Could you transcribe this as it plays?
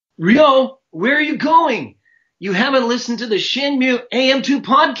Ryo, where are you going? You haven't listened to the Shenmue AM2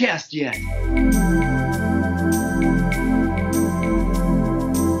 podcast yet.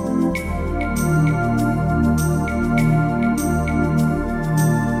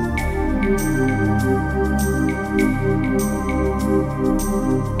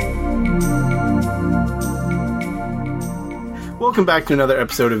 Welcome back to another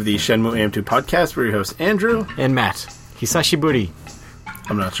episode of the Shenmue AM2 podcast. We're your hosts, Andrew. And Matt. Hisashiburi.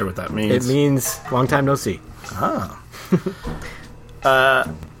 I'm not sure what that means. It means long time no see. Ah.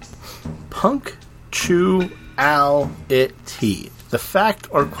 Punctuality. The fact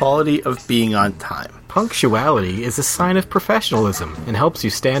or quality of being on time. Punctuality is a sign of professionalism and helps you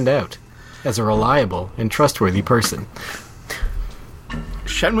stand out as a reliable and trustworthy person.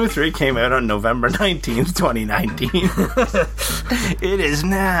 Shenmue 3 came out on November 19th, 2019. It is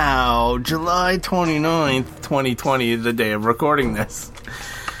now July 29th, 2020, the day of recording this.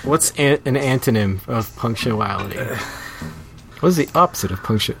 What's an antonym of punctuality? What is the opposite of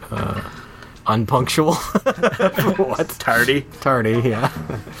unpunctual? What? Tardy? Tardy, yeah.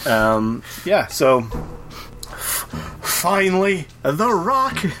 So finally, The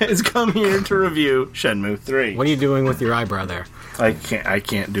Rock has come here to review Shenmue 3. What are you doing with your eyebrow there? I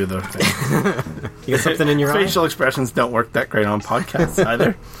can't do the thing. You got something in your eye? Facial expressions don't work that great on podcasts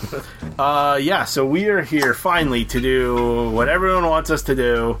either. So we are here finally to do what everyone wants us to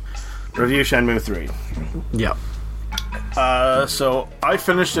do, review Shenmue 3. Yep. So I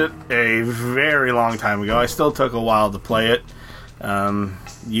finished it a very long time ago. I still took a while to play it.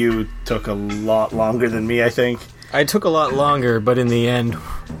 You took a lot longer than me, I think. I took a lot longer, but in the end,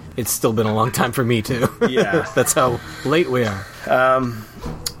 it's still been a long time for me, too. Yeah. That's how late we are.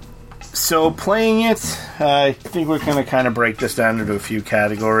 So playing it, I think we're going to kind of break this down into a few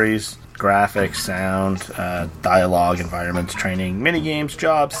categories. Graphics, sound, dialogue, environments, training, minigames,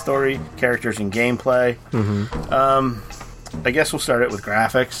 jobs, story, characters, and gameplay. Mm-hmm. I guess we'll start it with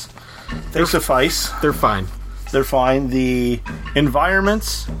graphics. They suffice. They're fine. They're fine. The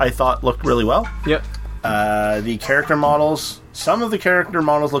environments, I thought, looked really well. Yep. The character models, some of the character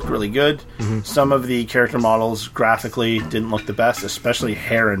models looked really good. Mm-hmm. Some of the character models graphically didn't look the best, especially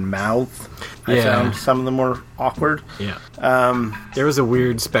hair and mouth. I found some of them more awkward. Yeah. There was a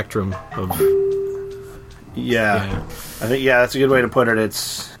weird spectrum of... Yeah. I think, that's a good way to put it.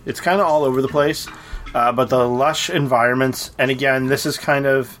 It's kind of all over the place. But the lush environments, and again, this is kind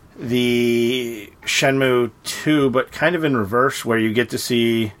of the Shenmue 2, but kind of in reverse, where you get to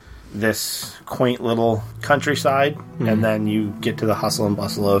see this quaint little countryside, and then you get to the hustle and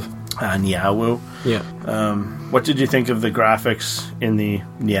bustle of Niaowu. Yeah. What did you think of the graphics in the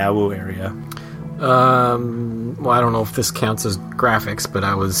Niaowu area? Well, I don't know if this counts as graphics, but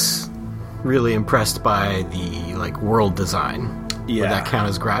I was really impressed by the world design. Yeah. Would that count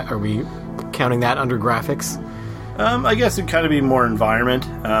as are we counting that under graphics? I guess it'd kind of be more environment.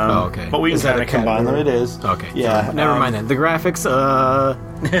 Okay. But we can kind of combine them. It is. Okay. Yeah. So never mind then. The graphics,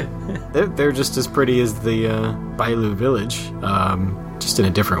 they're just as pretty as the Bailu village, just in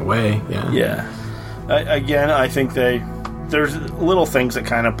a different way. Yeah. Yeah. Again, I think there's little things that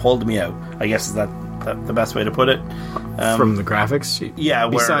kind of pulled me out. I guess is that the best way to put it. From the graphics? Yeah.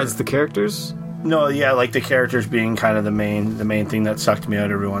 Besides the characters? No, yeah, like the characters being kind of the main thing that sucked me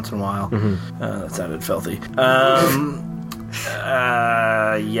out every once in a while. Mm-hmm. That sounded filthy.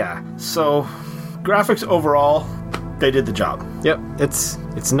 Yeah. So, graphics overall, they did the job. Yep. It's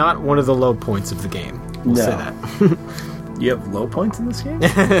not one of the low points of the game. We'll say that. You have low points in this game?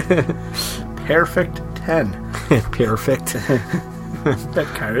 Perfect 10. Perfect. That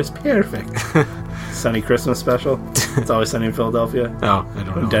car is perfect. Sunny Christmas special. It's always sunny in Philadelphia. Oh, I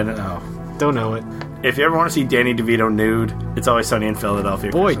don't know. Don't know it. If you ever want to see Danny DeVito nude, It's Always Sunny in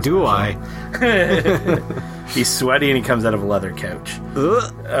Philadelphia. Boy, do I. He's sweaty and he comes out of a leather couch.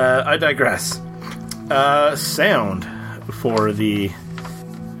 I digress. Sound for the...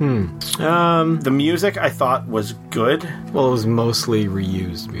 the music I thought was good. Well, it was mostly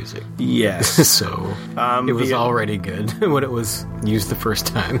reused music. Yes. So, it was already good when it was used the first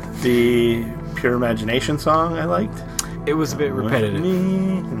time. The Pure Imagination song I liked. It was a bit repetitive.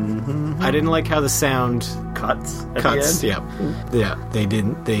 I didn't like how the sound cuts. Yeah.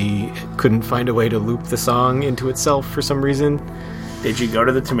 They couldn't find a way to loop the song into itself for some reason. Did you go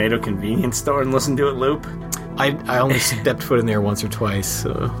to the Tomato convenience store and listen to it loop? I only stepped foot in there once or twice.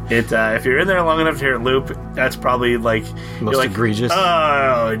 So if you're in there long enough to hear it loop, that's probably most egregious.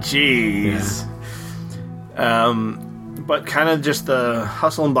 Oh, jeez. Yeah. But kind of just the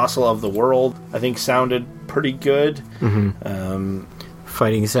hustle and bustle of the world, I think, sounded pretty good. Mm-hmm.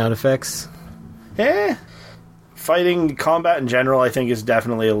 Fighting sound effects. fighting combat in general, I think, is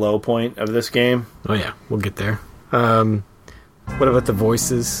definitely a low point of this game. Oh yeah, we'll get there. What about the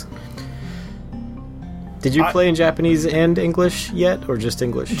voices? Did you play in Japanese and English yet, or just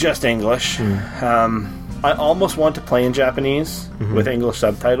English? Just English. I almost want to play in Japanese with English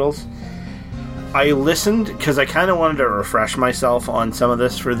subtitles. I listened because I kind of wanted to refresh myself on some of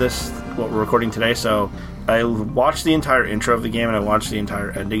this for what we're recording today. So I watched the entire intro of the game and I watched the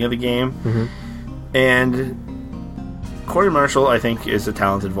entire ending of the game. And Corey Marshall, I think, is a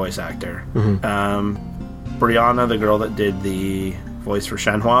talented voice actor. Brianna, the girl that did the voice for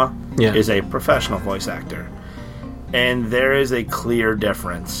Shenhua, is a professional voice actor. And there is a clear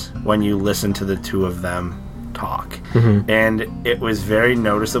difference when you listen to the two of them talk. And it was very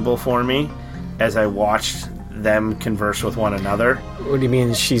noticeable for me as I watched them converse with one another. What do you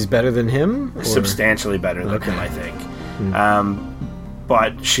mean, she's better than him? Or? Substantially better than him, I think.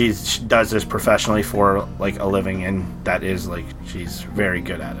 But she does this professionally for like a living, and that is like she's very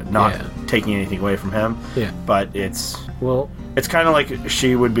good at it. Not taking anything away from him, but it's kind of like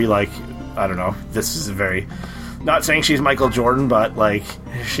she would be like, I don't know. This is a very, not saying she's Michael Jordan, but like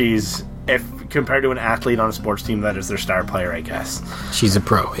she's, if compared to an athlete on a sports team, that is their star player, I guess. She's a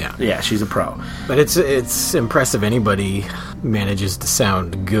pro, yeah, she's a pro. But it's impressive anybody manages to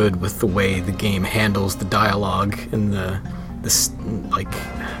sound good with the way the game handles the dialogue and the like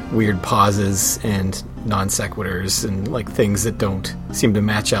weird pauses and non sequiturs and like things that don't seem to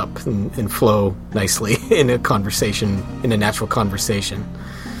match up and flow nicely in a conversation, in a natural conversation.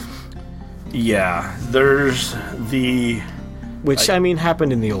 Yeah, there's which I mean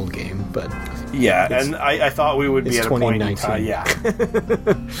happened in the old game, but and I thought we would be at a point in time. Yeah,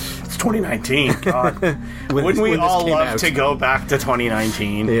 it's 2019. God, wouldn't we all love to go back to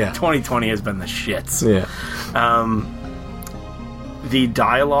 2019? Yeah, 2020 has been the shits. Yeah. The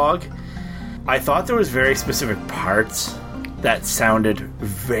dialogue, I thought there was very specific parts that sounded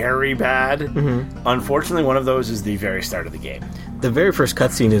very bad. Unfortunately, one of those is the very start of the game. The very first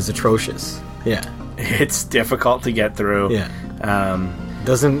cutscene is atrocious. Yeah. It's difficult to get through. Yeah.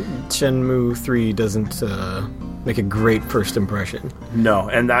 Doesn't Shenmue 3 doesn't make a great first impression. No,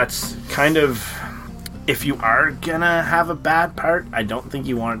 and that's kind of, if you are gonna have a bad part, I don't think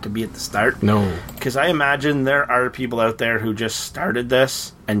you want it to be at the start. No. Because I imagine there are people out there who just started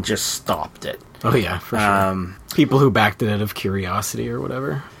this and just stopped it. Oh yeah, for sure. People who backed it out of curiosity or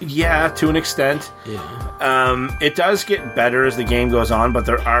whatever. Yeah, to an extent. Yeah. It does get better as the game goes on, but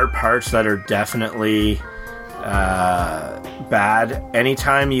there are parts that are definitely bad.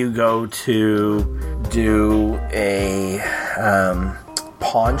 Anytime you go to do a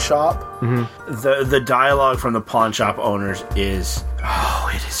pawn shop, the dialogue from the pawn shop owners is,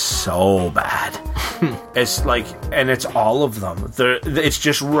 it is so bad. It's like, and it's all of them. It's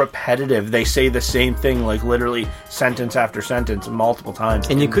just repetitive. They say the same thing, like literally sentence after sentence, multiple times.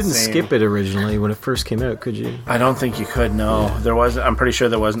 And you couldn't skip it originally when it first came out, could you? I don't think you could. No, there was. I'm pretty sure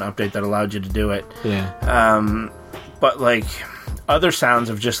there was an update that allowed you to do it. Yeah. But like other sounds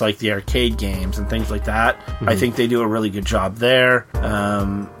of just like the arcade games and things like that, I think they do a really good job there.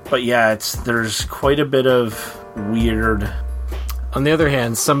 But yeah, there's quite a bit of weird. On the other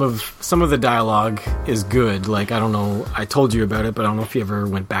hand, some of the dialogue is good. Like, I don't know, I told you about it, but I don't know if you ever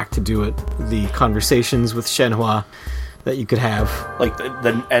went back to do it. The conversations with Shenhua that you could have. Like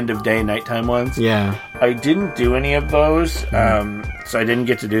the end of day, nighttime ones? Yeah. I didn't do any of those, so I didn't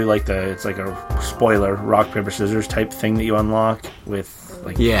get to do like it's like a spoiler, rock, paper, scissors type thing that you unlock with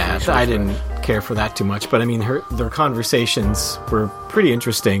like... Yeah, I didn't care for that too much, but I mean, their conversations were pretty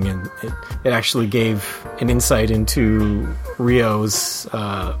interesting, and it actually gave an insight into Ryo's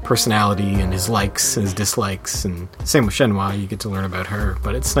personality and his likes and his dislikes, and same with Shenhua, you get to learn about her,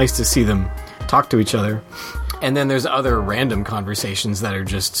 but it's nice to see them talk to each other. And then there's other random conversations that are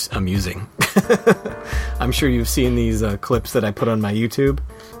just amusing. I'm sure you've seen these clips that I put on my YouTube.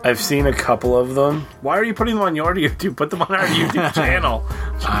 I've seen a couple of them. Why are you putting them on your YouTube? Put them on our YouTube channel.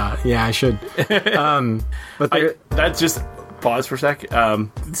 Yeah, I should. But that's just... Pause for a sec.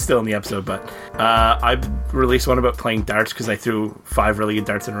 It's still in the episode, but I released one about playing darts because I threw 5 really good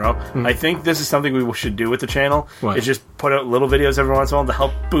darts in a row. I think this is something we should do with the channel. What? Is just put out little videos every once in a while to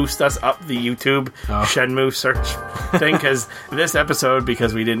help boost us up the YouTube Shenmue search thing. Because this episode,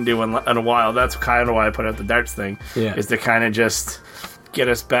 because we didn't do one in a while, that's kind of why I put out the darts thing. Yeah. Is to kind of just get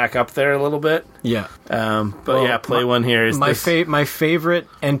us back up there a little bit. Yeah. Play one here. Is my favorite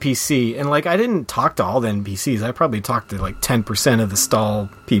NPC, and like I didn't talk to all the NPCs. I probably talked to like 10% of the stall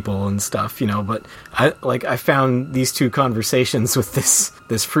people and stuff, but I found these two conversations with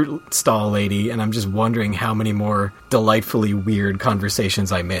this fruit stall lady, and I'm just wondering how many more delightfully weird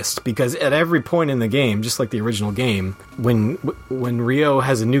conversations I missed, because at every point in the game, just like the original game, when Rio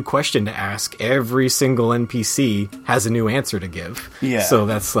has a new question to ask, every single NPC has a new answer to give. Yeah. So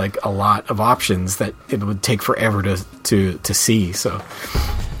that's like a lot of options that it would take forever to see. So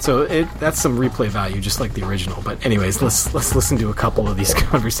that's some replay value, just like the original. But anyways, let's listen to a couple of these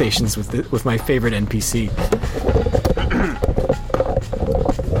conversations with my favorite NPC.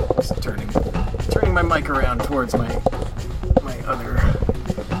 Just turning my mic around towards my other.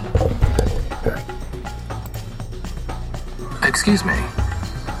 All right. Excuse me.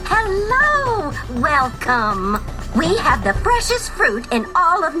 Hello! Welcome! We have the freshest fruit in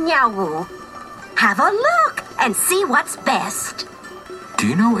all of Niaowu. Have a look and see what's best. Do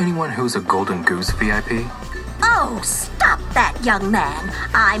you know anyone who's a Golden Goose VIP? Oh, stop that, young man.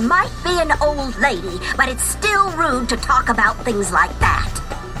 I might be an old lady, but it's still rude to talk about things like that.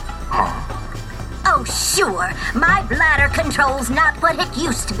 Huh? Oh, sure, my bladder control's not what it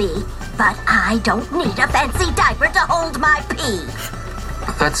used to be, but I don't need a fancy diaper to hold my pee.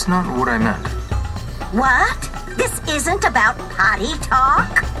 That's not what I meant. What? This isn't about potty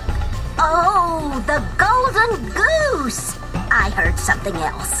talk? Oh, the Golden Goose! I heard something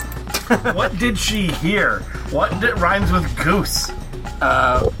else. What did she hear? What rhymes with goose?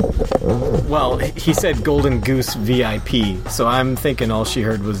 Well, he said Golden Goose VIP, so I'm thinking all she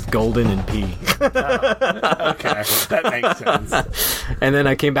heard was golden and pee. Okay, that makes sense. And then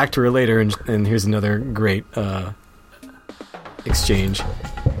I came back to her later, and here's another great exchange.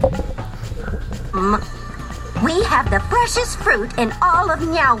 We have the freshest fruit in all of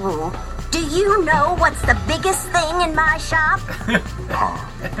Niaowu. Do you know what's the biggest thing in my shop?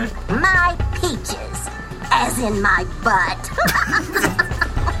 My peaches. As in my butt.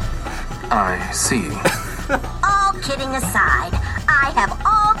 I see. All kidding aside, I have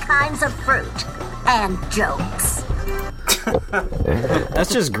all kinds of fruit and jokes.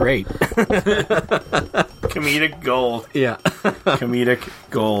 That's just great. Comedic gold. Yeah. Comedic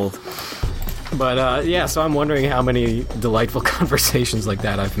gold. But, so I'm wondering how many delightful conversations like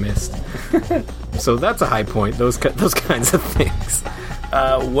that I've missed. So that's a high point, those kinds of things.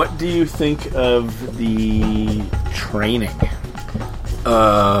 What do you think of the training?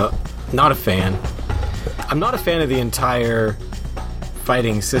 Not a fan. I'm not a fan of the entire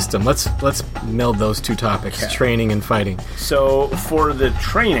fighting system. Let's meld those two topics, Okay. Training and fighting. So, for the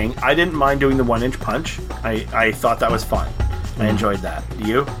training, I didn't mind doing the 1-inch punch. I thought that was fun. I enjoyed that. Do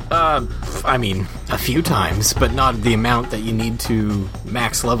you? I mean, a few times, but not the amount that you need to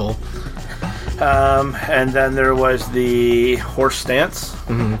max level. And then there was the horse stance.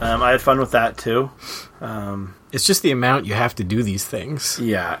 Mm-hmm. I had fun with that too. It's just the amount you have to do these things.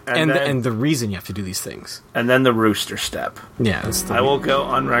 Yeah, And the reason you have to do these things. and then the rooster step. Yeah, that's the... I will go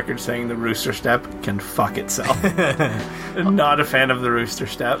on record saying the rooster step can fuck itself. Not a fan of the rooster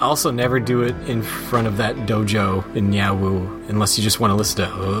step. Also, never do it in front of that dojo in Niaowu unless you just want to listen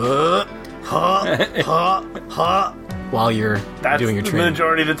to while you're That's doing your the training.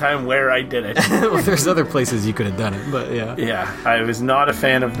 majority of the time where I did it. Well, there's other places you could have done it, but yeah. Yeah, I was not a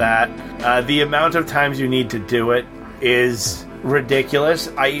fan of that. The amount of times you need to do it is ridiculous.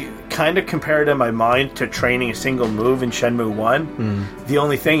 I kind of compared in my mind to training a single move in Shenmue 1. The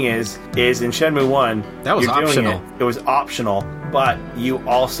only thing is in Shenmue 1, That was you're doing optional. It was optional, but you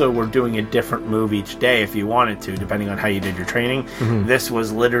also were doing a different move each day if you wanted to, depending on how you did your training. This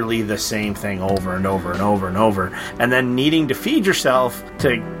was literally the same thing over and over and over and over. And then needing to feed yourself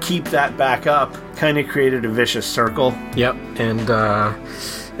to keep that back up kind of created a vicious circle. Yep,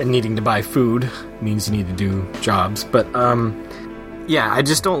 and needing to buy food means you need to do jobs. But yeah, I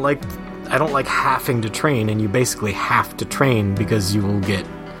just don't like having to train, and you basically have to train because you will get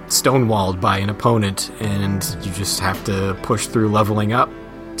stonewalled by an opponent, and you just have to push through leveling up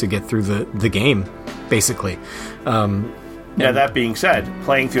to get through the game, basically. Now, that being said,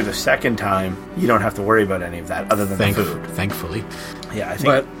 playing through the second time, you don't have to worry about any of that other than the food. Thankfully. Yeah, I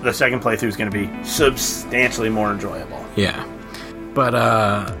think the second playthrough is going to be substantially more enjoyable. Yeah. But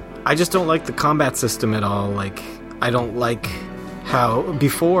I just don't like the combat system at all. Like, I don't like how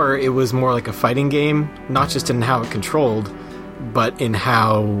before it was more like a fighting game, not just in how it controlled, but in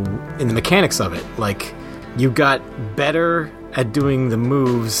the mechanics of it. Like, you got better at doing the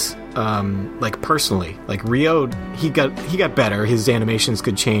moves, like personally. Like Rio, he got better. His animations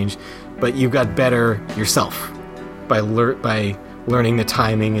could change, but you got better yourself by learning the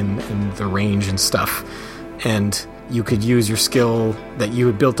timing and the range and stuff. And you could use your skill that you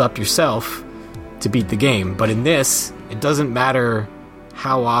had built up yourself to beat the game. But in this, it doesn't matter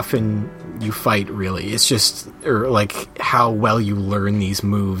how often you fight, really. It's just, or like, how well you learn these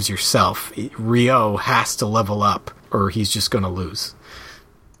moves yourself. Ryo has to level up, or he's just going to lose.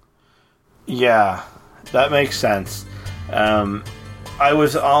 Yeah, that makes sense. I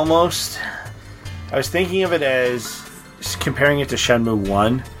was thinking of it as comparing it to Shenmue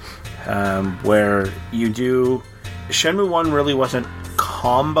 1, where you do... Shenmue 1 really wasn't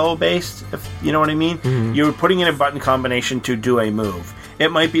combo-based, if you know what I mean. Mm-hmm. You were putting in a button combination to do a move.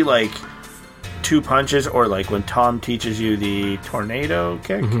 It might be like 2 punches, or like when Tom teaches you the tornado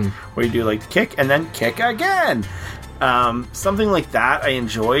kick, where you do like kick and then kick again. Something like that I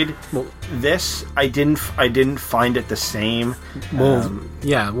enjoyed. Well, this I didn't find it the same.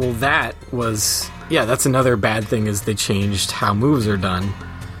 That was that's another bad thing, is they changed how moves are done,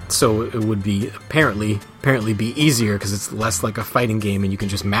 so it would be apparently be easier because it's less like a fighting game and you can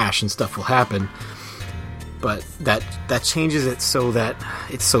just mash and stuff will happen. But that changes it so that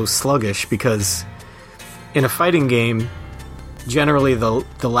it's so sluggish, because in a fighting game, generally the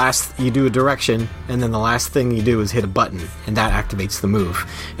last you do a direction, and then the last thing you do is hit a button, and that activates the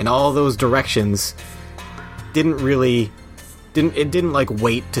move. And all those directions didn't like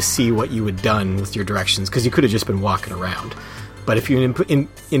wait to see what you had done with your directions, because you could have just been walking around. But if you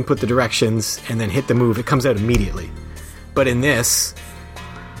input the directions and then hit the move, it comes out immediately. But in this,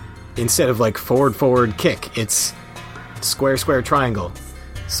 instead of like forward kick, it's square triangle.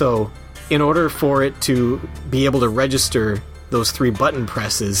 So in order for it to be able to register those 3 button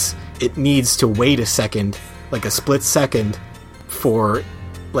presses, it needs to wait a second, like a split second, for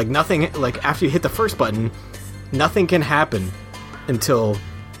like nothing, like after you hit the first button, nothing can happen until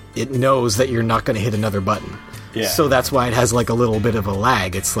it knows that you're not going to hit another button. Yeah. So that's why it has like a little bit of a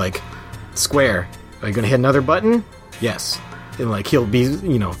lag. It's like, square, are you going to hit another button? Yes. And like he'll be,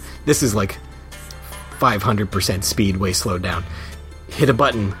 this is like 500% speed, way slowed down. Hit a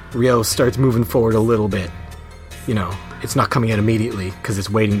button, Ryo starts moving forward a little bit. It's not coming out immediately because it's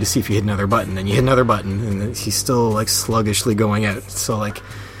waiting to see if you hit another button. Then you hit another button, and he's still like sluggishly going out. So like,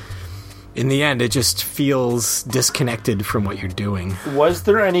 in the end, it just feels disconnected from what you're doing. Was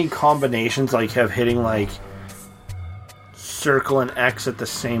there any combinations like of hitting like circle and X at the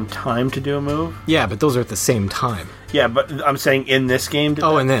same time to do a move? Yeah, but those are at the same time. Yeah, but I'm saying in this game...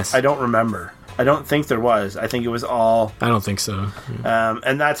 in this. I don't remember. I don't think there was. I think it was all... I don't think so.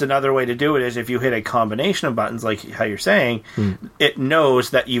 And that's another way to do it, is if you hit a combination of buttons, like how you're saying, it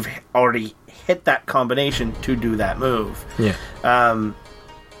knows that you've already hit that combination to do that move. Yeah.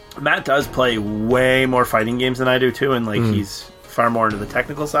 Matt does play way more fighting games than I do, too, and like he's far more into the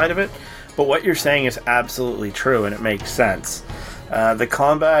technical side of it. But what you're saying is absolutely true, and it makes sense. The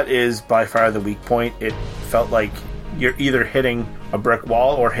combat is by far the weak point. It felt like you're either hitting a brick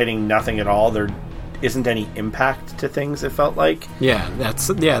wall or hitting nothing at all. There isn't any impact to things, it felt like. Yeah,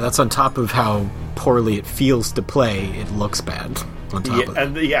 that's on top of how poorly it feels to play. It looks bad on top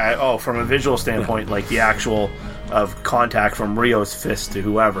of it. From a visual standpoint, like the actual of contact from Ryo's fist to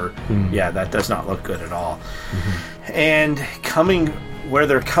whoever, that does not look good at all. And where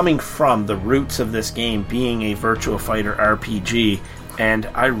they're coming from, the roots of this game being a Virtua Fighter RPG, and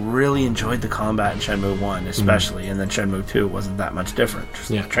I really enjoyed the combat in Shenmue 1 especially, and then Shenmue 2 wasn't that much different, just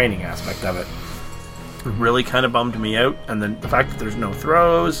the training aspect of it really kind of bummed me out. And then the fact that there's no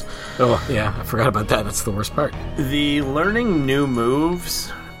throws. Oh yeah, I forgot about that. That's the worst part. The learning new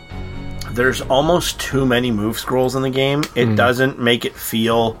moves, there's almost too many move scrolls in the game. It doesn't make it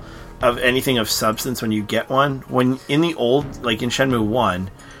feel of anything of substance when you get one. When in the old, like in Shenmue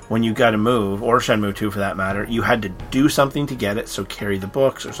 1, when you got a move, or Shenmue 2 for that matter, you had to do something to get it, so carry the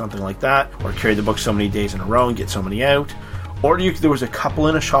books or something like that, or carry the books so many days in a row and get so many out. Or there was a couple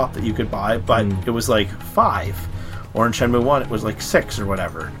in a shop that you could buy, but it was like 5. Or in Shenmue 1, it was like 6 or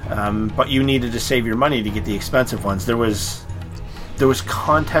whatever. But you needed to save your money to get the expensive ones. There was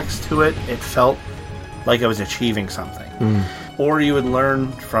context to it. It felt like I was achieving something. Or you would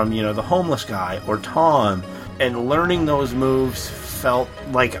learn from, the homeless guy or Tom, and learning those moves felt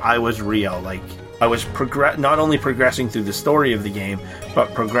like I was Ryo. Like I was not only progressing through the story of the game,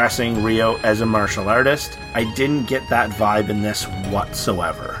 but progressing Ryo as a martial artist. I didn't get that vibe in this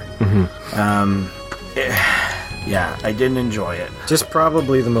whatsoever. I didn't enjoy it. Just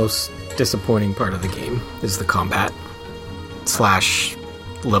probably the most disappointing part of the game is the combat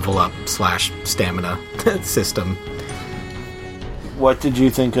 / level up / stamina system. What did you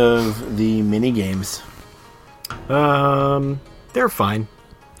think of the mini games? They're fine.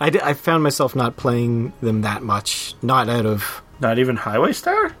 I found myself not playing them that much, not out of Not even Highway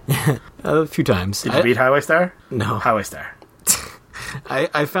Star? A few times. Did you beat Highway Star? No. Highway Star.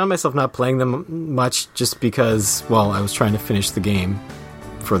 I found myself not playing them much just because, well, I was trying to finish the game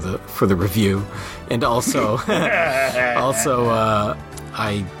for the review, and also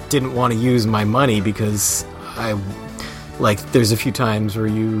I didn't want to use my money because there's a few times where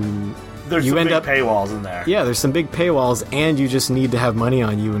There's you some end big up paywalls in there. Yeah, there's some big paywalls, and you just need to have money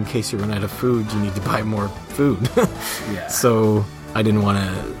on you in case you run out of food. You need to buy more food. Yeah. So I didn't want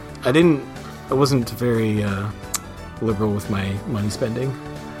to. I wasn't very liberal with my money spending.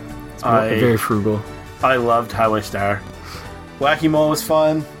 It's very frugal. I loved Highway Star. Whack-A-Mole was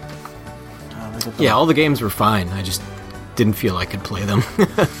fun. Yeah, all the games were fine. I just didn't feel I could play them.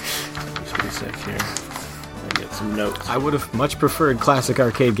 Just be sick here. I get some notes. I would have much preferred classic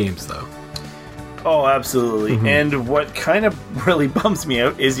arcade games, though. Oh, absolutely. Mm-hmm. And what kind of really bums me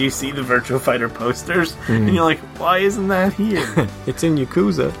out is you see the Virtua Fighter posters, and you're like, why isn't that here? It's in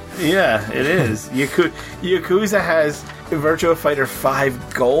Yakuza. Yeah, it is. Yakuza has Virtua Fighter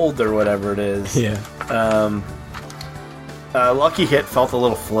 5 Gold or whatever it is. Yeah. Lucky Hit felt a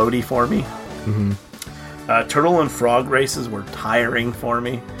little floaty for me. Mm-hmm. Turtle and Frog races were tiring for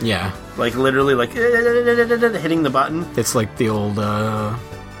me. Yeah. Like, literally, like, hitting the button. It's like the old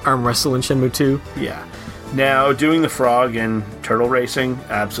arm wrestle in Shenmue 2. Yeah. Now, doing the frog and turtle racing,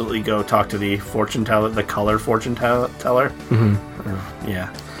 absolutely go talk to the fortune teller, the color fortune teller. Mm-hmm.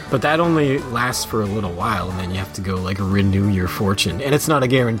 Yeah. But that only lasts for a little while, and then you have to go, like, renew your fortune. And it's not a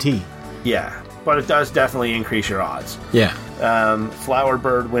guarantee. Yeah. But it does definitely increase your odds. Yeah. Flower,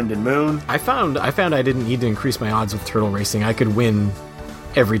 Bird, Wind, and Moon. I found I didn't need to increase my odds with turtle racing. I could win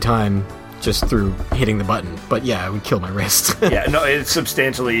every time just through hitting the button. But yeah, I would kill my wrist. Yeah, no, it's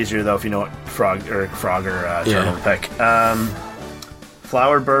substantially easier, though, if you know what frog or turtle to pick.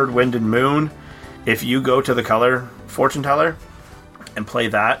 Flower, Bird, Wind, and Moon. If you go to the color fortune teller and play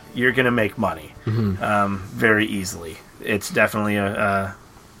that, you're going to make money very easily. It's definitely a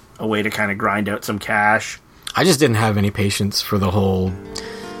way to kind of grind out some cash. I just didn't have any patience for the whole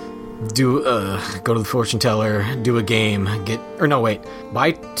go to the fortune teller, do a game,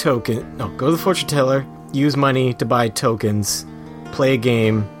 buy token. No, go to the fortune teller, use money to buy tokens, play a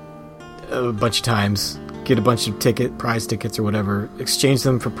game a bunch of times, get a bunch of prize tickets or whatever, exchange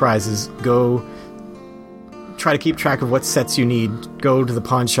them for prizes, go try to keep track of what sets you need, go to the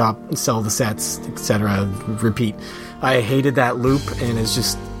pawn shop and sell the sets, etc. Repeat. I hated that loop, and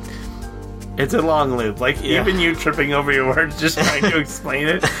it's a long loop. Like, even you tripping over your words just trying to explain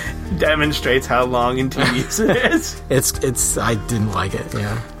it demonstrates how long and tedious it is. It's I didn't like it,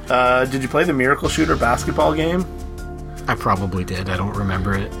 yeah. Did you play the Miracle Shooter basketball game? I probably did. I don't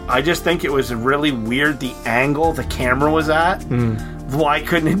remember it. I just think it was really weird the angle the camera was at. Why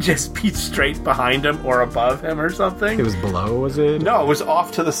couldn't it just be straight behind him or above him or something? It was below, was it? No, it was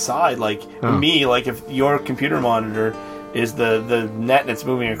off to the side. Like, like if your computer monitor is the net and it's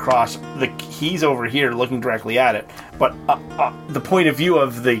moving across, he's over here looking directly at it, but the point of view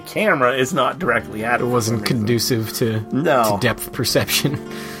of the camera is not directly at it. It wasn't conducive to depth perception.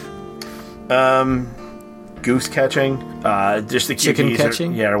 Goose catching, just the QTEs chicken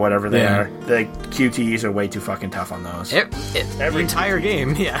catching, or whatever they are. The QTEs are way too fucking tough on those. Every entire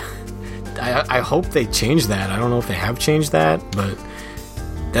game, yeah. I hope they change that. I don't know if they have changed that, but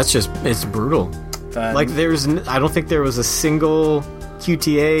it's brutal. I don't think there was a single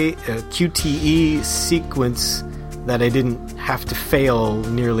QTE sequence that I didn't have to fail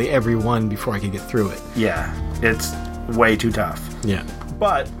nearly every one before I could get through it. Yeah, it's way too tough. Yeah.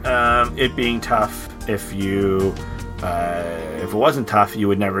 But it being tough, if it wasn't tough, you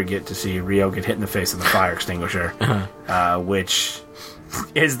would never get to see Ryo get hit in the face with a fire extinguisher, which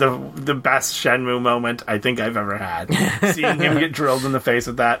is the best Shenmue moment I think I've ever had. Seeing him get drilled in the face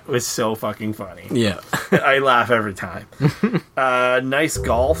with that was so fucking funny. Yeah. I laugh every time. Nice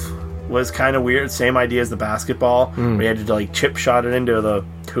Golf was kind of weird. Same idea as the basketball. Where you had to like chip shot it into the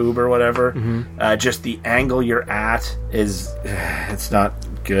tube or whatever. Just the angle you're at it's not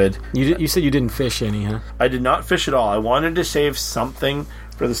good. You said you didn't fish any, huh? I did not fish at all. I wanted to save something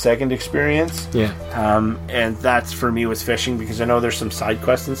for the second experience. Yeah. And that's for me was fishing, because I know there's some side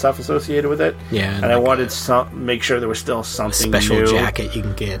quests and stuff associated with it. Yeah. And I wanted make sure there was still something special new. Jacket you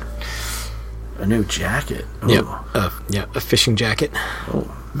can get. A new jacket? Yep. A fishing jacket.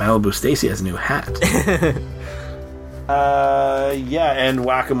 Oh, Malibu Stacy has a new hat. And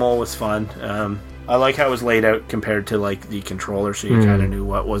Whack-A-Mole was fun. I like how it was laid out compared to like the controller, so you kind of knew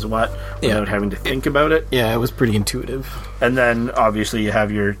what was what without having to think about it. Yeah, it was pretty intuitive. And then obviously you have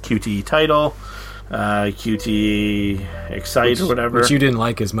your QTE title. QTE Excite or whatever. Which you didn't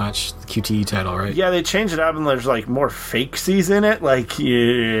like as much, the QTE title, right? Yeah, they changed it up and there's like more fakesies in it, like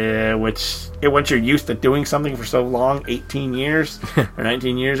once you're used to doing something for so long, 18 years or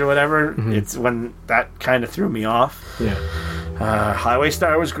 19 years or whatever, it's when that kind of threw me off. Yeah. Highway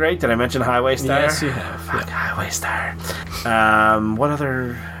Star was great. Did I mention Highway Star? Yes, you have. Fuck, Yeah. Highway Star. What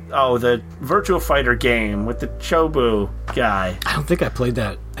other? Oh, the Virtua Fighter game with the Chobu guy. I don't think I played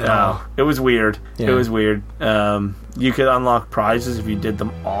that at all. It was weird. Yeah. It was weird. You could unlock prizes if you did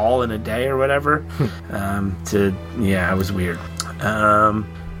them all in a day or whatever. It was weird. I'm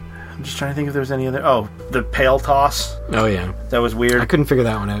just trying to think if there was any other. Oh, the Pale Toss. Oh, yeah. That was weird. I couldn't figure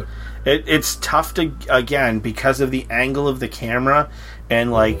that one out. It's tough to, again, because of the angle of the camera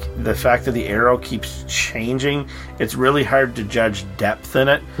and like the fact that the arrow keeps changing, it's really hard to judge depth in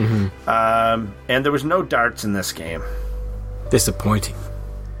it. And there was no darts in this game. Disappointing.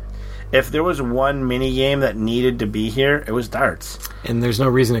 If there was one mini game that needed to be here, it was darts. And there's no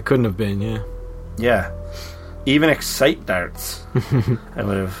reason it couldn't have been, yeah. Yeah. Even Excite darts. I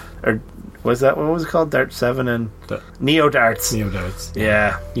would have. Or was that, what was it called? Dart 7 and Neo Darts. Neo Darts.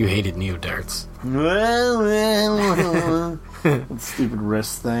 Yeah. You hated Neo Darts. Stupid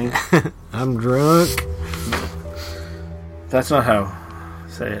wrist thing. I'm drunk. That's not how.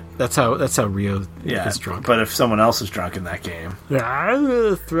 Say it. That's how Rio is drunk. But if someone else is drunk in that game. I'm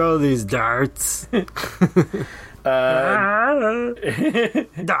gonna throw these darts. I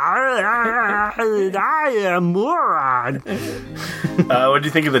am moron. What do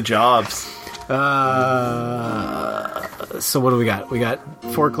you think of the jobs? So what do we got? We got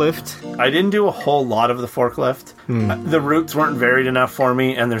forklift. I didn't do a whole lot of the forklift. The routes weren't varied enough for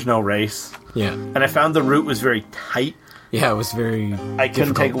me, and there's no race. Yeah. And I found the route was very tight. Yeah, it was very I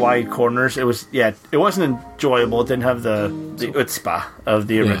couldn't take wide corners. It wasn't enjoyable. It didn't have the utzpah of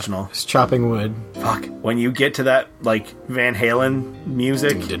the original. It's chopping wood. Fuck. When you get to that, like, Van Halen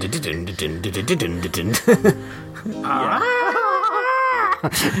music. That's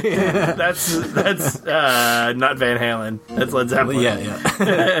not Van Halen. That's Led Zeppelin. Yeah.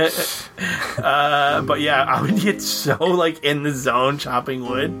 But yeah, I would get so like in the zone chopping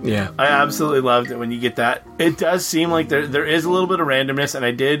wood. Yeah. I absolutely loved it when you get that. It does seem like there is a little bit of randomness, and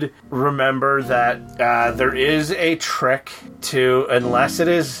I did remember that there is a trick to, unless it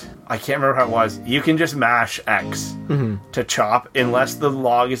is, I can't remember how it was, you can just mash X to chop, unless the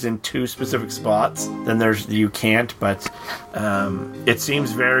log is in two specific spots, then you can't, but it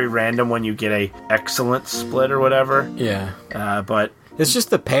seems very random when you get a excellent split or whatever. Yeah. But it's just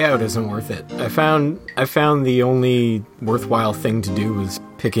the payout isn't worth it. I found the only worthwhile thing to do was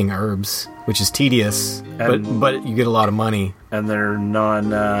picking herbs, which is tedious, but you get a lot of money. And they're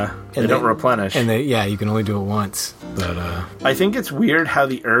they don't replenish. And you can only do it once. But I think it's weird how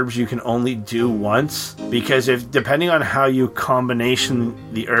the herbs you can only do once, because depending on how you combination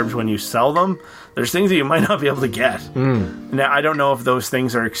the herbs when you sell them, there's things that you might not be able to get. Now, I don't know if those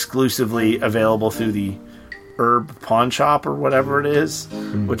things are exclusively available through the herb pawn shop or whatever it is,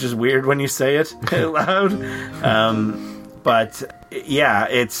 which is weird when you say it out loud. But yeah,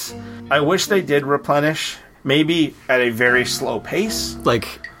 I wish they did replenish, maybe at a very slow pace,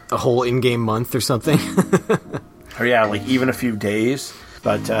 like a whole in-game month or something. or yeah, like even a few days.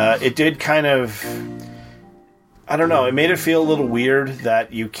 But it did kind of, I don't know, it made it feel a little weird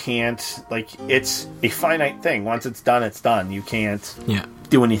that you can't, like, it's a finite thing. Once it's done, it's done. You can't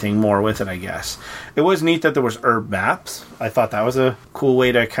do anything more with it, I guess. It was neat that there was herb maps. I thought that was a cool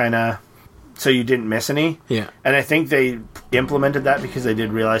way to kind of, so you didn't miss any. Yeah. And I think they implemented that because they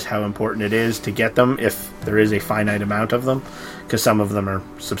did realize how important it is to get them if there is a finite amount of them, because some of them are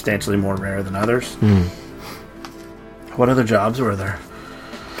substantially more rare than others. What other jobs were there?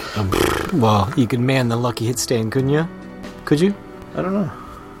 Well, you could man the lucky hit stand, couldn't you? Could you? I don't know.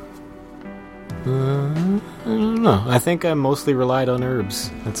 I don't know. I think I mostly relied on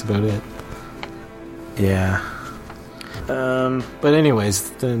herbs. That's about it. Yeah. But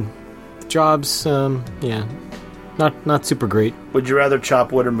anyways, the jobs, not super great. Would you rather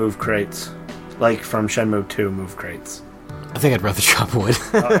chop wood or move crates? Like from Shenmue 2, move crates. I think I'd rather chop wood.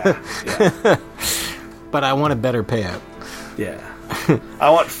 Yeah. But I want a better payout. Yeah. I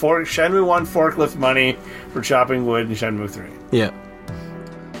want Shenmue 1 forklift money for chopping wood in Shenmue 3. Yeah.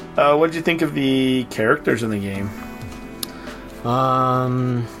 What did you think of the characters in the game?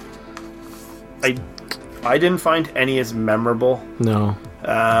 I didn't find any as memorable. No.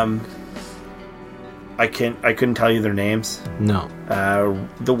 I couldn't tell you their names. No.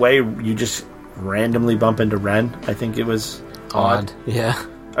 The way you just randomly bump into Ren, I think it was odd. Yeah.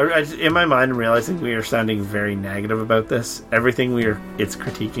 In my mind, I'm realizing we are sounding very negative about this. Everything it's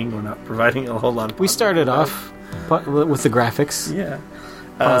critiquing. We're not providing a whole lot of. We started off with the graphics. Yeah.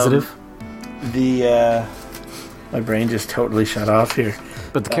 Positive. My brain just totally shut off here.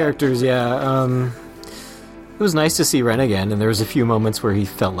 But the characters, yeah. It was nice to see Ren again, and there was a few moments where he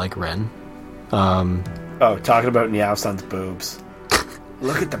felt like Ren. Talking about Niao-san's boobs.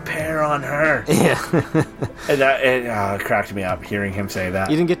 Look at the pair on her. Yeah. And it cracked me up hearing him say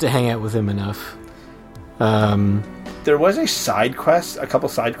that. You didn't get to hang out with him enough. There was a couple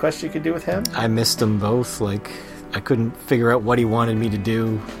side quests you could do with him. I missed them both. Like, I couldn't figure out what he wanted me to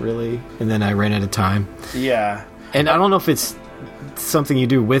do, really. And then I ran out of time. Yeah. And I don't know if it's something you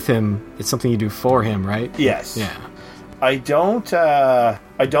do with him. It's something you do for him, right? Yes. Yeah. I don't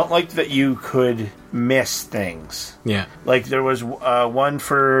like that you could miss things. Yeah. Like there was one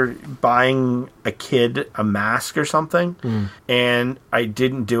for buying a kid a mask or something, and I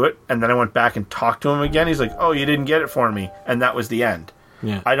didn't do it, and then I went back and talked to him again. He's like, "Oh, you didn't get it for me," and that was the end.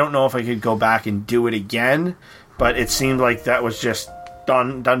 Yeah. I don't know if I could go back and do it again, but it seemed like that was just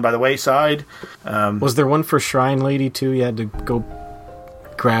done by the wayside. Was there one for Shrine Lady too? You had to go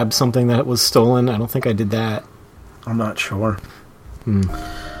grab something that was stolen. I don't think I did that. I'm not sure.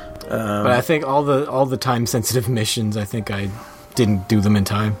 But I think all the time sensitive missions, I think I didn't do them in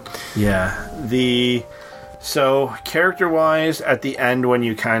time. Yeah. So character wise, at the end when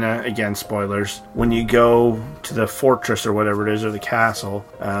you kinda, again spoilers, when you go to the fortress or whatever it is, or the castle,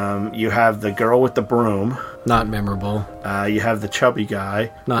 you have the girl with the broom. Not memorable. You have the chubby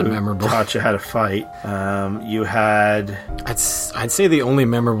guy. Not who memorable. Taught you how to fight. You had I'd say the only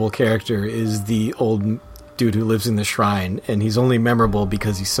memorable character is the old dude who lives in the shrine, and he's only memorable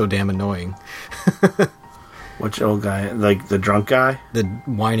because he's so damn annoying. which old guy? Like the drunk guy? The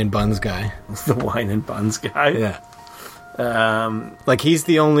wine and buns guy. The wine and buns guy? Yeah. Like he's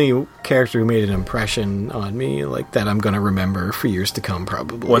the only character who made an impression on me, like that I'm gonna remember for years to come,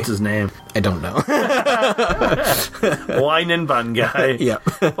 probably. What's his name? I don't know. Wine and bun guy. Yeah.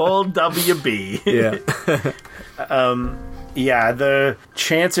 Old WB. Yeah. Yeah, the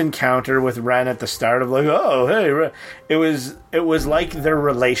chance encounter with Ren at the start of like, oh, hey, Ren. It was like their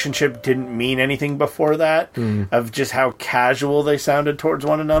relationship didn't mean anything before that, of just how casual they sounded towards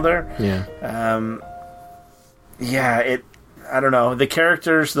one another. Yeah. I don't know. The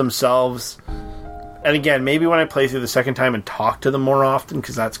characters themselves, and again, maybe when I play through the second time and talk to them more often,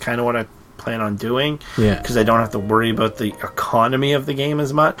 because that's kind of what I plan on doing. Yeah. Because I don't have to worry about the economy of the game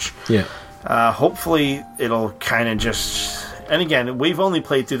as much. Yeah. Hopefully it'll kind of just... And again, we've only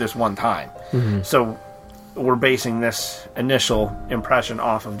played through this one time. So we're basing this initial impression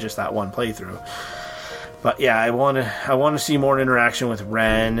off of just that one playthrough. But yeah, I want to see more interaction with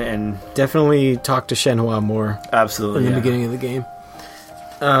Ren, and definitely talk to Shenhua more. Absolutely. In the beginning of the game.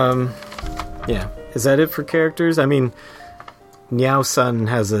 Yeah. Is that it for characters? I mean, Niao-san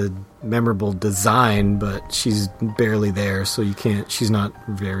has a memorable design, but she's barely there, so she's not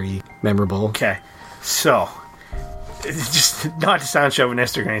very memorable. Okay. So, just not to sound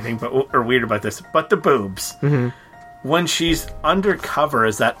chauvinistic or anything, or weird about this, but the boobs. When she's undercover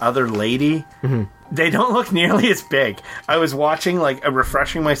as that other lady, they don't look nearly as big. I was watching,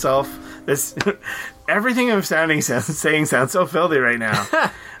 refreshing myself. Everything I'm saying sounds so filthy right now.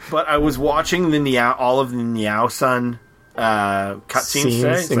 But I was watching all of the Niao-san cutscenes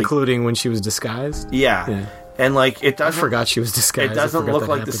today, including when she was disguised. Yeah. And it doesn't. I forgot she was disguised. It doesn't look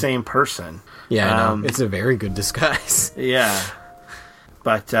like the same person. Yeah, I know. It's a very good disguise. Yeah.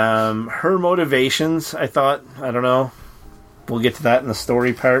 But her motivations, I thought, I don't know. We'll get to that in the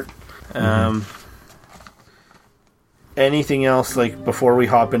story part. Anything else, before we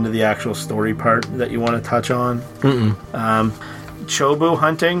hop into the actual story part that you want to touch on? Chobu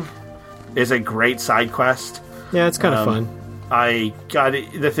hunting is a great side quest. Yeah, it's kind of fun. I got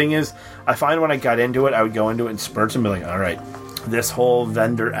it. The thing is, I find when I got into it, I would go into it in spurts and be like, all right, this whole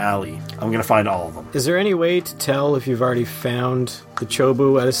vendor alley, I'm going to find all of them. Is there any way to tell if you've already found the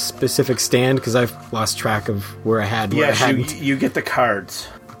Chobu at a specific stand? Because I've lost track of where I had. Yes, you get the cards.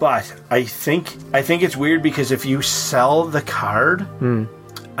 But I think it's weird because if you sell the card,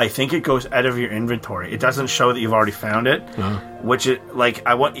 I think it goes out of your inventory. It doesn't show that you've already found it, which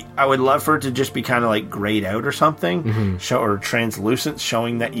I would love for it to just be kind of grayed out or something, or translucent,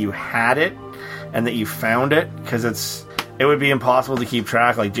 showing that you had it and that you found it, because it would be impossible to keep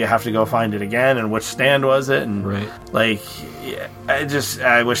track. Do you have to go find it again, and which stand was it? And right.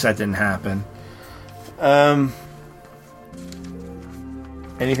 I wish that didn't happen.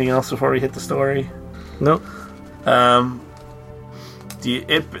 Anything else before we hit the story? Nope.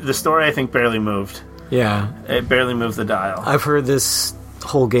 The story, I think, barely moved. Yeah. It barely moved the dial. I've heard this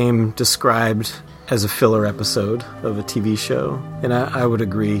whole game described as a filler episode of a TV show, and I would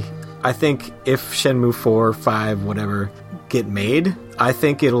agree. I think if Shenmue 4, 5, whatever, get made, I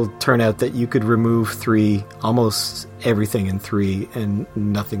think it'll turn out that you could remove 3, almost everything in 3, and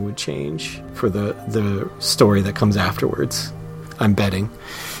nothing would change for the story that comes afterwards. I'm betting.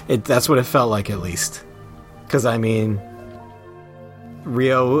 That's what it felt like, at least. Because, I mean,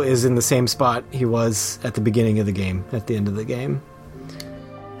 Ryo is in the same spot he was at the beginning of the game, at the end of the game.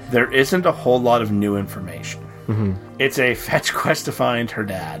 There isn't a whole lot of new information. Mm-hmm. It's a fetch quest to find her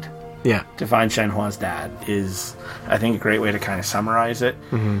dad. Yeah. To find Shenhua's dad is, I think, a great way to kind of summarize it.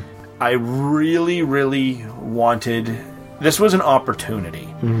 Mm-hmm. I really, really wanted... This was an opportunity.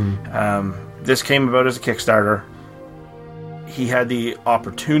 Mm-hmm. This came about as a Kickstarter. He had the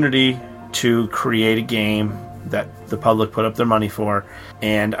opportunity to create a game that the public put up their money for,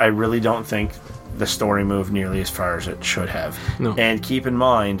 and I really don't think the story moved nearly as far as it should have. No. And keep in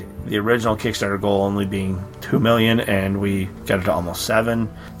mind, the original Kickstarter goal only being $2 million, and we got it to almost $7 million.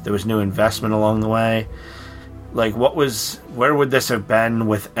 There was new investment along the way. Like, where would this have been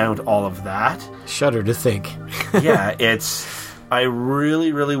without all of that? Shudder to think. Yeah, I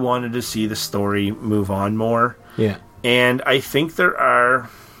really, really wanted to see the story move on more. Yeah. And I think there's a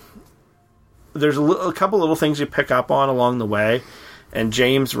couple little things you pick up on along the way. And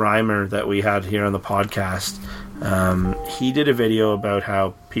James Reimer, that we had here on the podcast, he did a video about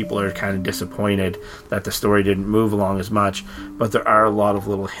how people are kind of disappointed that the story didn't move along as much, but there are a lot of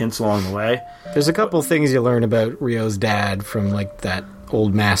little hints along the way. There's a couple things you learn about Ryo's dad from, like, that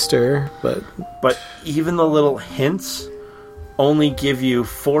old master, but even the little hints only give you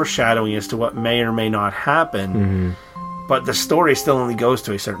foreshadowing as to what may or may not happen, but the story still only goes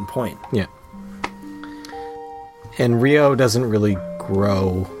to a certain point. Yeah. And Ryo doesn't really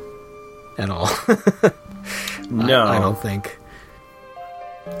grow at all. No. I don't think.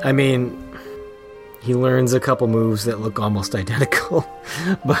 I mean, he learns a couple moves that look almost identical,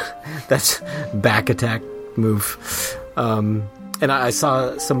 but that's back attack move. And I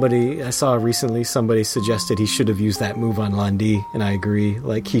saw recently somebody suggested he should have used that move on Lan Di, and I agree.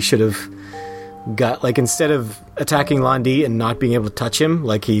 Like, he should have got, like, instead of attacking Lan Di and not being able to touch him,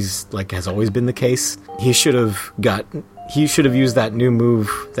 like has always been the case, he should have used that new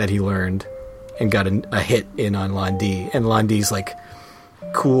move that he learned and got a hit in on Lan Di, and Lan Di's, like,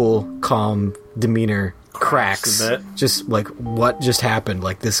 cool, calm demeanor cracks a bit. Just like, what just happened?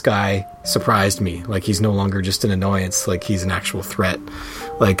 Like, this guy surprised me. Like, he's no longer just an annoyance. Like, he's an actual threat.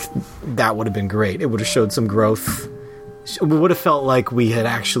 Like, that would have been great. It would have showed some growth. It would have felt like we had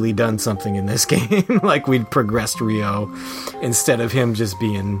actually done something in this game. Like, we'd progressed Ryo instead of him just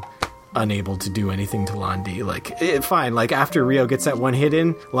being unable to do anything to Lan Di. Like, fine. Like, after Ryo gets that one hit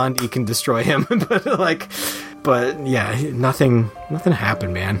in, Lan Di can destroy him. But yeah, nothing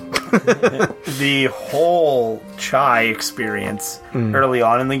happened, man. The whole Chai experience early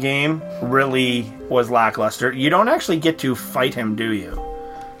on in the game really was lackluster. You don't actually get to fight him, do you?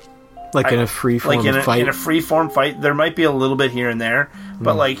 Like, in a free-form fight? In a free-form fight, there might be a little bit here and there,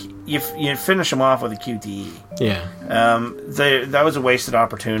 but like, you finish him off with a QTE. Yeah. That was a wasted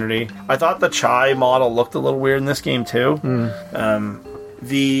opportunity. I thought the Chai model looked a little weird in this game, too.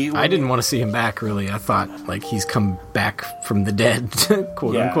 I didn't want to see him back, really. I thought, like, he's come back from the dead,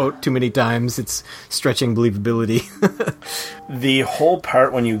 quote-unquote, too many times. It's stretching believability. The whole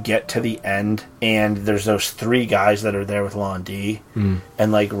part when you get to the end, and there's those 3 guys that are there with Lan Di,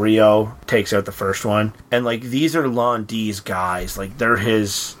 and, like, Ryo takes out the first one, and, like, these are Lan Di's guys. Like, they're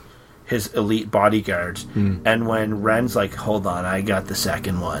his elite bodyguards. And when Ren's like, hold on, I got the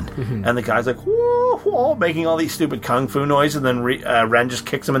second one, and the guy's like, whoa, whoa, making all these stupid kung fu noises, and then Ren just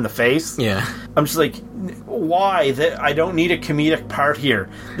kicks him in the face. Yeah. I'm just like, why? I don't need a comedic part here.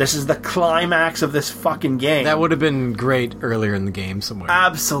 This is the climax of this fucking game. That would have been great earlier in the game somewhere.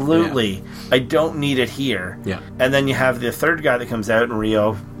 Absolutely. Yeah. I don't need it here. Yeah. And then you have the third guy that comes out, and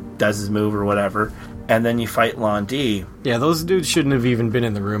Ryo does his move or whatever, and then you fight Lan Di. Yeah, those dudes shouldn't have even been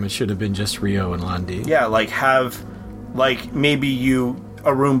in the room. It should have been just Ryo and Lan Di. Yeah, maybe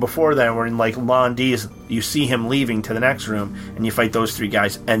a room before that where in, like, Lan Di you see him leaving to the next room, and you fight those 3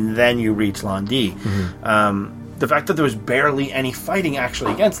 guys, and then you reach Lan Di. The fact that there was barely any fighting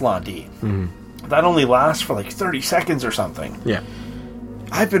actually against Lan Di, that only lasts for like 30 seconds or something. Yeah.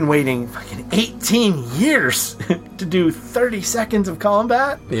 I've been waiting fucking 18 years to do 30 seconds of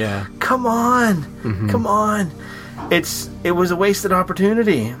combat. Yeah. Come on. Come on. It was a wasted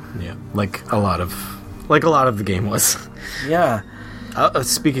opportunity. Yeah. Like a lot of the game was. Yeah.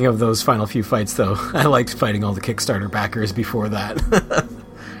 Speaking of those final few fights, though, I liked fighting all the Kickstarter backers before that.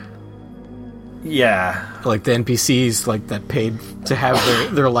 Yeah. Like the NPCs, like that paid to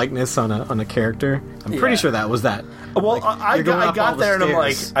have their likeness on a character. I'm pretty sure that was that. Well, Like, I you're going up all got the there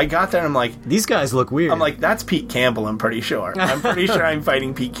and stairs. I got there and I'm like, These guys look weird. I'm like, that's Pete Campbell, I'm pretty sure. I'm pretty sure I'm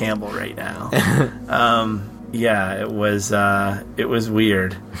fighting Pete Campbell right now. Yeah, it was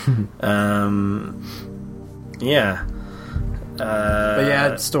weird. Yeah. but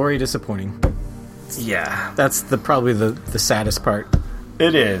yeah, story disappointing. Yeah. That's probably the saddest part.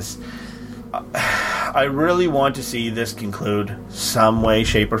 It is. I really want to see this conclude some way,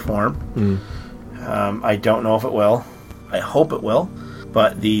 shape, or form. I don't know if it will. I hope it will.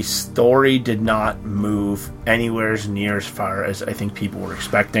 But the story did not move anywhere near as far as I think people were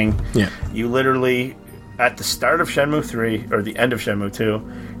expecting. Yeah. You literally, at the start of Shenmue 3, or the end of Shenmue 2, you're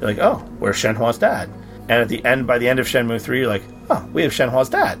like, oh, where's Shenhua's dad? And by the end of Shenmue 3, you're like, oh, we have Shenhua's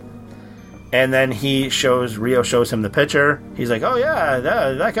dad. And then Ryo shows him the picture. He's like, oh yeah,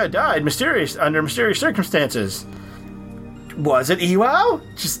 that guy died under mysterious circumstances. Was it Iwao?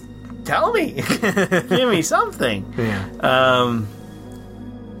 Just tell me. Give me something. Yeah.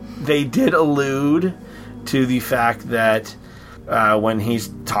 They did allude to the fact that when he's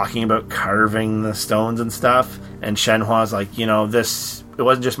talking about carving the stones and stuff, and Shenhua's like, it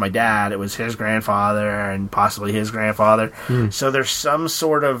wasn't just my dad, it was his grandfather and possibly his grandfather. So there's some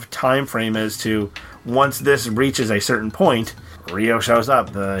sort of time frame as to once this reaches a certain point, Ryo shows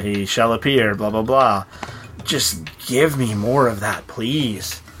up, he shall appear, blah, blah, blah. Just give me more of that,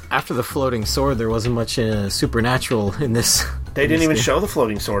 please. After the floating sword, there wasn't much supernatural in this. They didn't even show the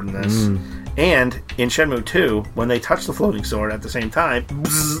floating sword in this. And in Shenmue 2, when they touch the floating sword at the same time,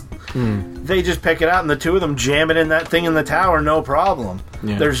 they just pick it out and the two of them jam it in that thing in the tower, no problem.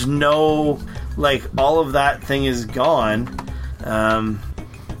 Yeah. There's no, all of that thing is gone.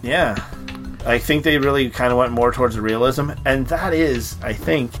 Yeah. I think they really kind of went more towards the realism, and that is, I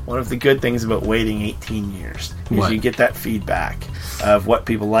think, one of the good things about waiting 18 years. Is What? you get that feedback of what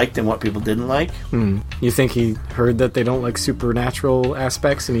people liked and what people didn't like. You think he heard that they don't like supernatural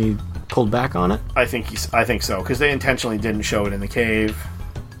aspects and he pulled back on it? I think so, because they intentionally didn't show it in the cave.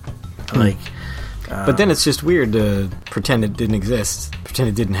 But then it's just weird to pretend it didn't exist, pretend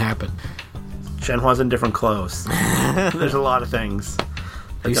it didn't happen. Shenhua's in different clothes. There's a lot of things.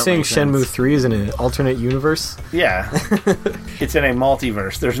 Are you saying Shenmue 3 is in an alternate universe? Yeah. It's in a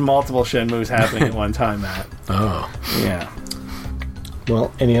multiverse. There's multiple Shenmues happening at one time, Matt. Oh. Yeah.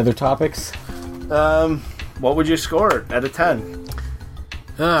 Well, any other topics? What would you score it out of 10?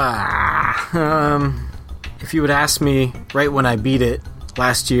 If you would ask me right when I beat it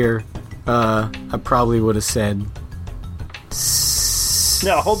last year, I probably would have said...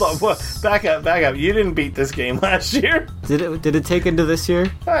 No, hold on. Back up. You didn't beat this game last year. Did it take into this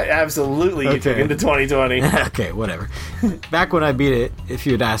year? Absolutely, you took Okay. into 2020. Okay, whatever. Back when I beat it, if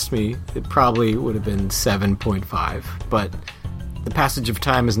you had asked me, it probably would have been 7.5. But the passage of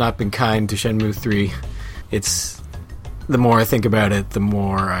time has not been kind to Shenmue 3. It's... The more I think about it, the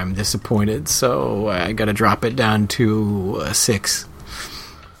more I'm disappointed. So I gotta drop it down to a 6.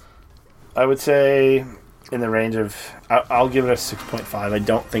 I would say in the range of... I'll give it a 6.5. I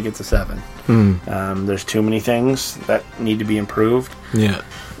don't think it's a 7. There's too many things that need to be improved. Yeah.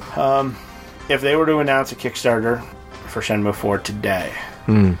 If they were to announce a Kickstarter for Shenmue 4 today,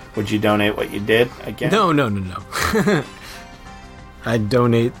 would you donate what you did again? No. I'd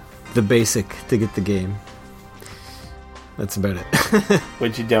donate the basic to get the game. That's about it.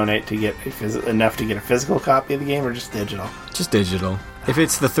 Would you donate to get enough to get a physical copy of the game or just digital? Just digital. If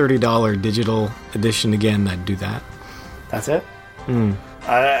it's the $30 digital edition again, I'd do that. That's it?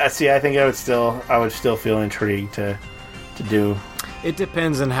 I think I would still feel intrigued to do. It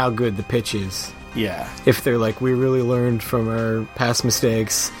depends on how good the pitch is. Yeah. If they're like, we really learned from our past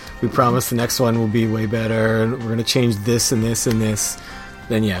mistakes, we promise the next one will be way better, and we're going to change this and this and this,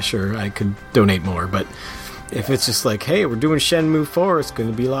 then yeah, sure, I could donate more. But if it's just like, hey, we're doing Shenmue 4, it's going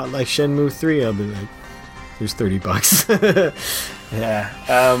to be a lot like Shenmue 3, I'll be like, here's $30.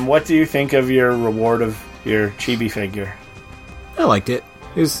 Yeah. What do you think of your reward of your chibi figure? I liked it.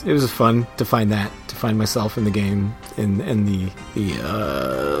 It was fun to find myself in the game, and the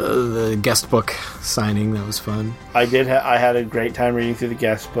guest book signing. That was fun. I had a great time reading through the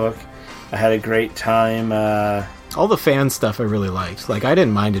guest book. I had a great time. All the fan stuff I really liked. Like, I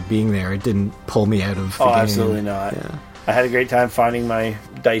didn't mind it being there. It didn't pull me out of the game. Absolutely not. Yeah. I had a great time finding my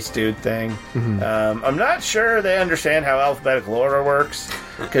Dice Dude thing. I'm not sure they understand how alphabetical order works,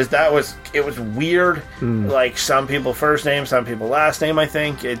 because it was weird. Like, some people first name, some people last name, I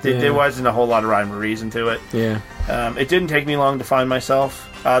think. There wasn't a whole lot of rhyme or reason to it. Yeah. It didn't take me long to find myself.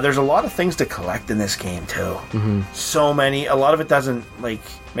 There's a lot of things to collect in this game, too. Mm-hmm. So many. A lot of it doesn't,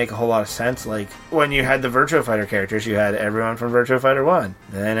 make a whole lot of sense. Like, when you had the Virtua Fighter characters, you had everyone from Virtua Fighter 1,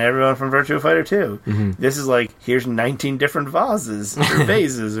 then everyone from Virtua Fighter 2. Mm-hmm. This is here's 19 different vases, or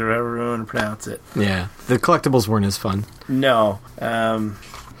vases, or however you want to pronounce it. Yeah. The collectibles weren't as fun. No. And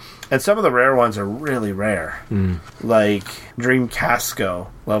some of the rare ones are really rare. Like Dream Casco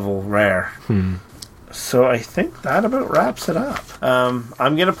level rare. So I think that about wraps it up. I'm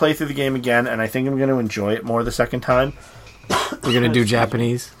going to play through the game again, and I think I'm going to enjoy it more the second time. You're going to do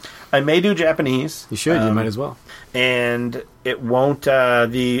Japanese? I may do Japanese. You should. You might as well. And it won't,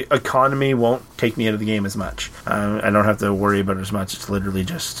 the economy won't take me out of the game as much. I don't have to worry about it as much. It's literally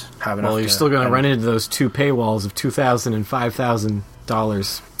just have enough. Well, you're still going to run into those two paywalls of $2,000 and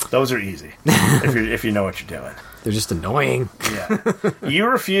 $5,000. Those are easy, if you know what you're doing. They're just annoying. Yeah. You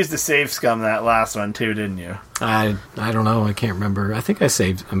refused to save scum that last one too, didn't you? I don't know. I can't remember. I think I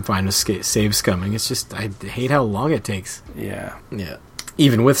saved. I'm fine with save scumming. It's just I hate how long it takes. Yeah. Yeah.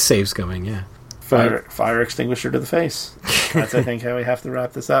 Even with save scumming, yeah. Fire extinguisher to the face. That's, I think, how we have to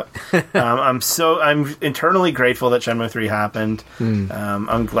wrap this up. I'm internally grateful that Shenmue 3 happened.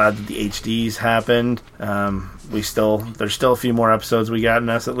 I'm glad that the HDs happened. There's still a few more episodes we got in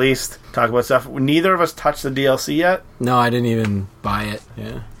us, at least. Talk about stuff. Neither of us touched the DLC yet. No, I didn't even buy it.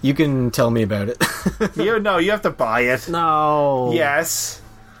 Yeah. You can tell me about it. You have to buy it. No. Yes.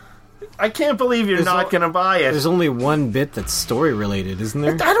 I can't believe you're not going to buy it. There's only one bit that's story related, isn't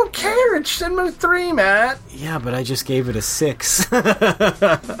there? I don't care. It's Shenmue 3, Matt. Yeah, but I just gave it a 6.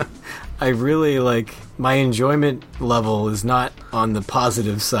 I really my enjoyment level is not on the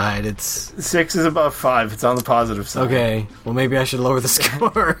positive side. It's 6 is above 5. It's on the positive side. Okay. Well, maybe I should lower the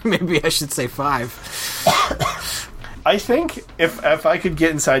score. Maybe I should say 5. I think if I could get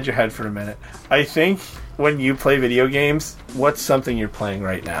inside your head for a minute, I think when you play video games, what's something you're playing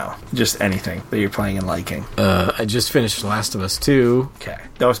right now? Just anything that you're playing and liking. I just finished Last of Us 2. Okay.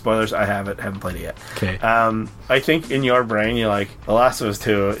 No spoilers. I haven't played it yet. Okay. I think in your brain you're like, The Last of Us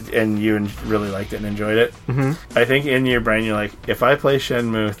 2, and you really liked it and enjoyed it. Mm-hmm. I think in your brain you're like, if I play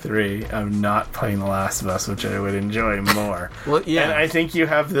Shenmue 3, I'm not playing The Last of Us, which I would enjoy more. Well, yeah. And I think you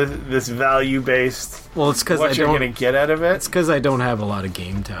have this value-based... Well, it's because what you're going to get out of it. It's because I don't have a lot of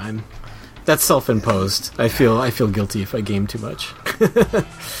game time. That's self-imposed. I feel guilty if I game too much.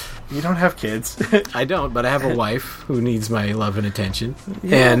 You don't have kids. I don't, but I have a wife who needs my love and attention.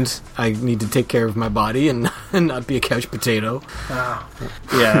 Yeah. And I need to take care of my body and not be a couch potato.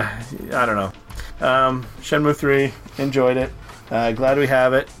 Yeah, I don't know. Shenmue 3, enjoyed it. Glad we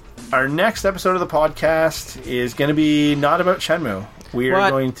have it. Our next episode of the podcast is going to be not about Shenmue. We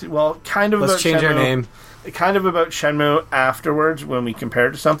are going to, kind of about Shenmue. Let's change our name. Kind of about Shenmue afterwards when we compare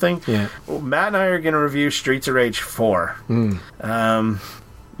it to something. Yeah. Well, Matt and I are going to review Streets of Rage 4.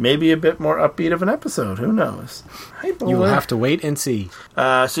 Maybe a bit more upbeat of an episode. Who knows? You will have to wait and see.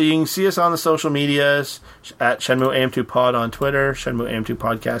 So you can see us on the social medias at Shenmue AM2Pod on Twitter, Shenmue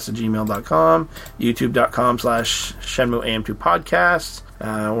AM2Podcast@gmail.com, YouTube.com/Shenmue AM2Podcast.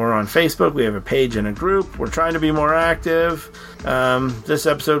 We're on Facebook. We have a page and a group. We're trying to be more active. This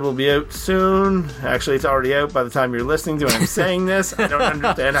episode will be out soon. Actually, it's already out by the time you're listening to it. I'm saying this. I don't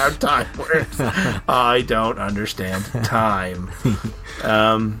understand how time works. I don't understand time.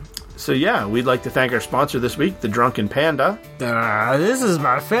 So yeah, we'd like to thank our sponsor this week, The Drunken Panda. This is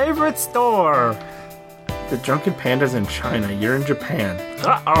my favorite store. The Drunken Panda's in China. You're in Japan.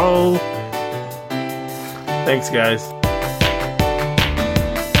 Uh-oh. Thanks, guys.